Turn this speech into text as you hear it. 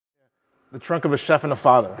The trunk of a chef and a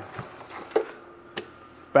father.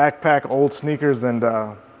 Backpack, old sneakers, and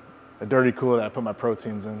a dirty cooler that I put my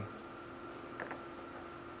proteins in.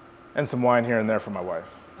 And some wine here and there for my wife.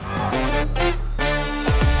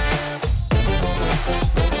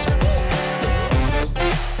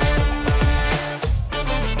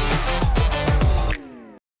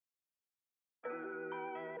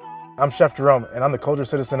 I'm Chef Jerome, and I'm the culture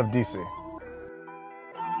citizen of DC.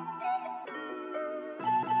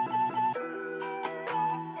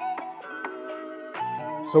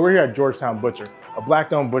 So we're here at Georgetown Butcher, a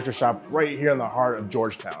black-owned butcher shop right here in the heart of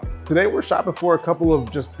Georgetown. Today we're shopping for a couple of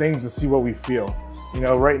just things to see what we feel. You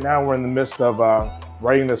know, right now we're in the midst of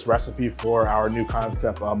writing this recipe for our new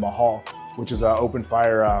concept, Mahal, which is an open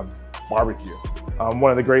fire barbecue.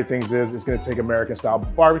 One of the great things is it's going to take American style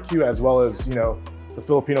barbecue as well as, you know, the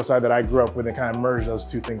Filipino side that I grew up with and kind of merge those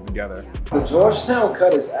two things together. The Georgetown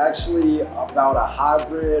cut is actually about a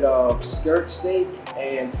hybrid of skirt steak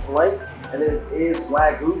and flank, and it is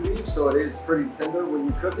Wagyu beef, so it is pretty tender when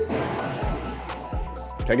you cook it.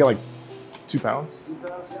 Can I get like 2 pounds? 2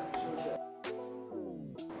 pounds, yeah, sure.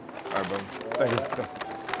 All right, boom. Thank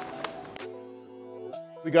you.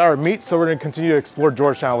 We got our meat, so we're gonna continue to explore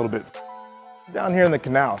Georgetown a little bit. Down here in the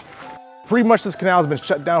canal. Pretty much this canal has been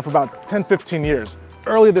shut down for about 10, 15 years.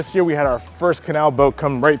 Earlier this year, we had our first canal boat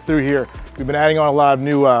come right through here. We've been adding on a lot of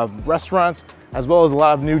new restaurants, as well as a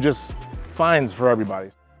lot of new just finds for everybody.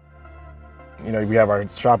 You know, we have our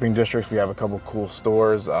shopping districts. We have a couple cool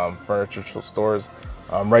stores, furniture stores.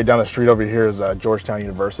 Right down the street over here is Georgetown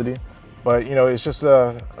University. But, you know, it's just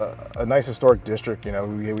a nice historic district. You know,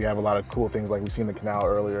 we have a lot of cool things like we seen the canal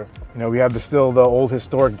earlier. You know, we have still the old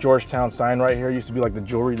historic Georgetown sign right here. It used to be like the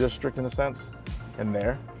jewelry district in a sense, in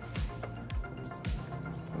there.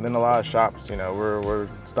 And then a lot of shops, you know, we're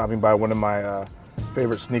stopping by one of my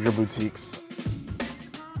favorite sneaker boutiques.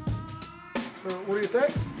 So what do you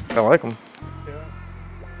think? I like them.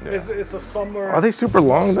 Yeah. It's a summer. Are they super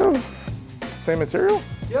long though? Same material?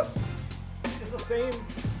 Yep. It's the same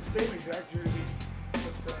exact jersey,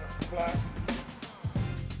 just flat.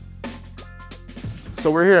 So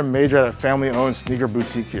we're here in Major at a family-owned sneaker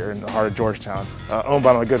boutique here in the heart of Georgetown, owned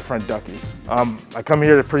by my good friend Ducky. I come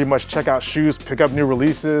here to pretty much check out shoes, pick up new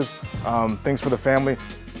releases, things for the family.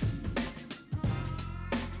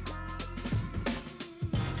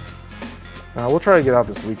 We'll try to get out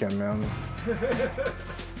this weekend, man.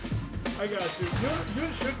 I got you.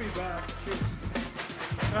 You should be back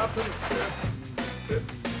after the trip.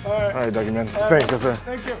 All right, Ducky, man. Thanks, yes, sir.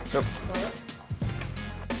 Thank you. Yep.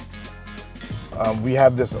 All right. We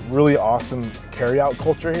have this really awesome carry-out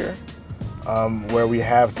culture here, where we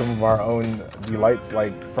have some of our own delights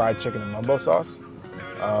like fried chicken and mumbo sauce.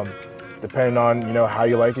 Depending on, you know, how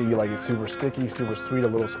you like it super sticky, super sweet, a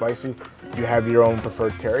little spicy. You have your own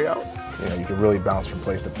preferred carry-out. You know, you can really bounce from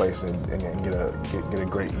place to place and get a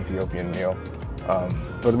great Ethiopian meal.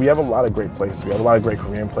 But we have a lot of great places. We have a lot of great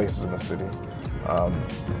Korean places in the city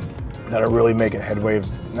that are really making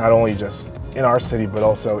headwaves, not only just in our city, but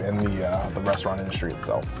also in the restaurant industry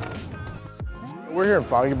itself. We're here in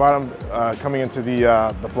Foggy Bottom, coming into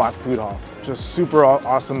the Block Food Hall. Just super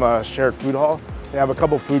awesome shared food hall. They have a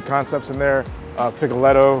couple food concepts in there,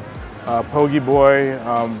 Picoletto, Pogie Boy,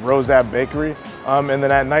 Rosab Bakery. And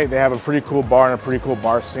then at night, they have a pretty cool bar and a pretty cool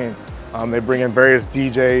bar scene. They bring in various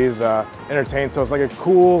DJs, entertain, so it's like a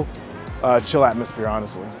cool, chill atmosphere,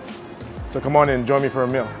 honestly. So come on in and join me for a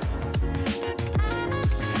meal.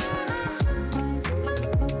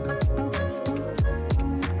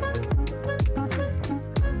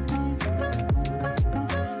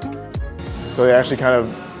 So they actually kind of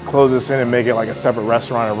close this in and make it like a separate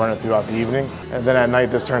restaurant and run it throughout the evening. And then at night,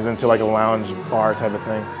 this turns into like a lounge bar type of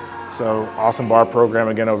thing. So awesome bar program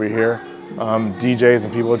again over here. DJs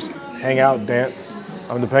and people just hang out, dance.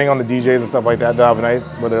 Depending on the DJs and stuff like that, they'll have a night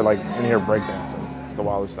where they're like in here breakdancing. It's the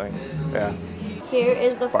wildest thing, yeah. Here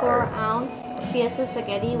is the 4-ounce Fiesta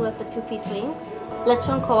spaghetti with the 2-piece wings.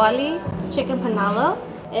 Lechon koali, chicken panalo,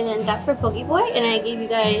 and then that's for Pogie Boy. And I gave you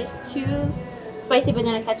guys 2 spicy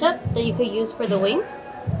banana ketchup that you could use for the wings.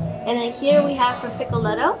 And then here we have for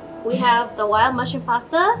Picoletto, we have the wild mushroom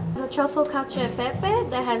pasta, the truffle cacio e pepe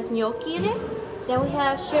that has gnocchi in it. Then we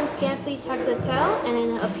have shrimp scampi tagliatelle, and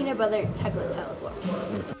then a peanut butter tagliatelle as well.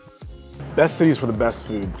 Best cities for the best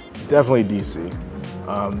food, definitely DC.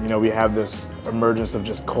 You know, we have this emergence of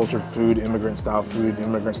just cultured food, immigrant style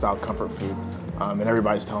comfort food, and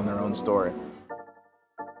everybody's telling their own story.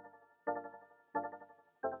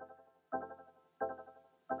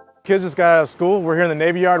 Kids just got out of school. We're here in the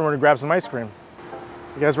Navy Yard and we're gonna grab some ice cream.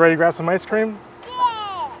 You guys ready to grab some ice cream?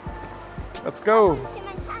 Yeah! Let's go.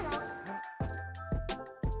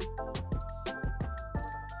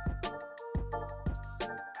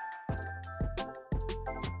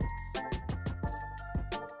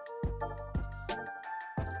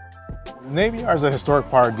 Navy Yard is a historic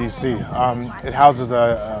part of DC. It houses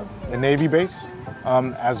a Navy base,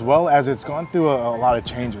 as well as it's gone through a lot of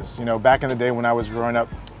changes. You know, back in the day when I was growing up,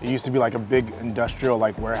 it used to be like a big industrial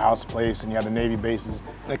like warehouse place, and you had the Navy bases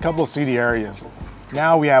and a couple of seedy areas.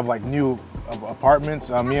 Now we have like new apartments.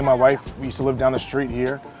 Me and my wife, we used to live down the street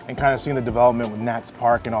here and kind of seeing the development with Nats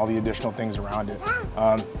Park and all the additional things around it.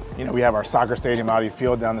 You know, we have our soccer stadium out of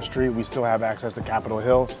field down the street. We still have access to Capitol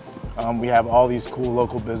Hill. We have all these cool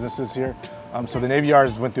local businesses here. So the Navy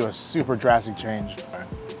Yards went through a super drastic change.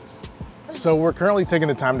 So we're currently taking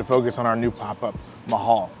the time to focus on our new pop-up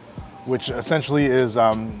mahal, which essentially is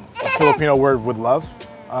a Filipino word with love.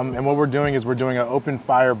 And what we're doing is we're doing an open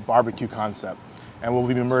fire barbecue concept. And we'll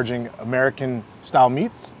be merging American style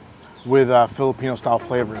meats with Filipino style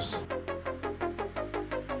flavors.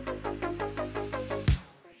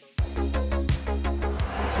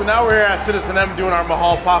 So now we're here at citizenM doing our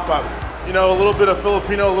mahal pop-up. You know, a little bit of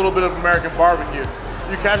Filipino, a little bit of American barbecue.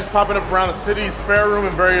 You catch us popping up around the city, spare room,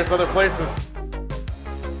 and various other places.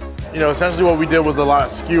 You know, essentially what we did was a lot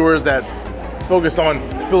of skewers that focused on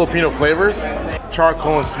Filipino flavors,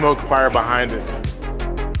 charcoal and smoke fire behind it.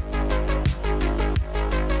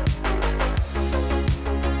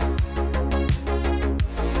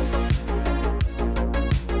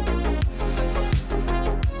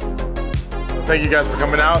 Thank you guys for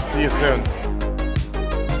coming out. See you soon.